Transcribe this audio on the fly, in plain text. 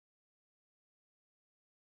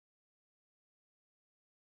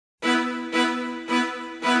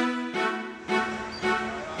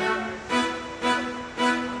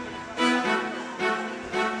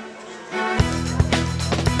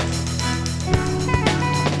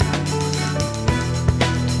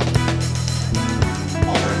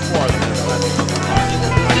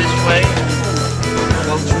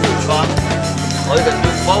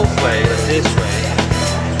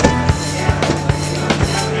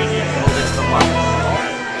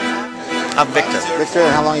I'm Victor. Victor,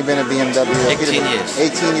 how long you been at BMW? 18 years.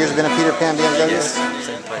 18 years been a Peter Pan BMW? Yes.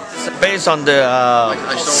 It's based on the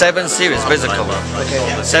 7 Series, basically.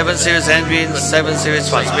 Okay. 7 Series engine, 7 Series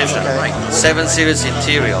transmission, 7 Series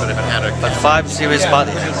interior, but 5 Series body.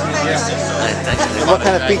 And what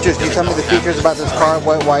kind of features? Can you tell me the features about this car?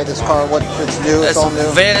 Why this car? What it's new? It's all new.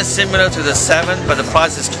 Very similar to the 7, but the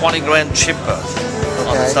price is 20 grand cheaper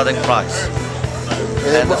on the starting price.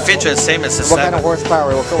 And the feature is same as the 7. What kind of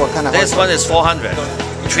horsepower? What kind of This one is 400,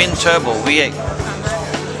 twin turbo V8.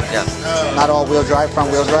 Yeah. Not all-wheel drive,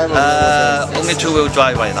 front-wheel drive? Only two-wheel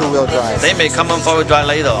drive right now. Two-wheel drive. They may come on four-wheel drive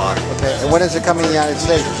later on. Okay. And when is it coming in the United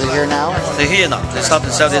States? Is it here now? They're here now. They start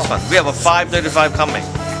to sell this one. We have a 535 coming.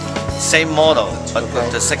 Same model, but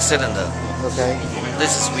with the 6-cylinder. Okay.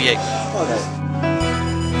 This is V8. Okay.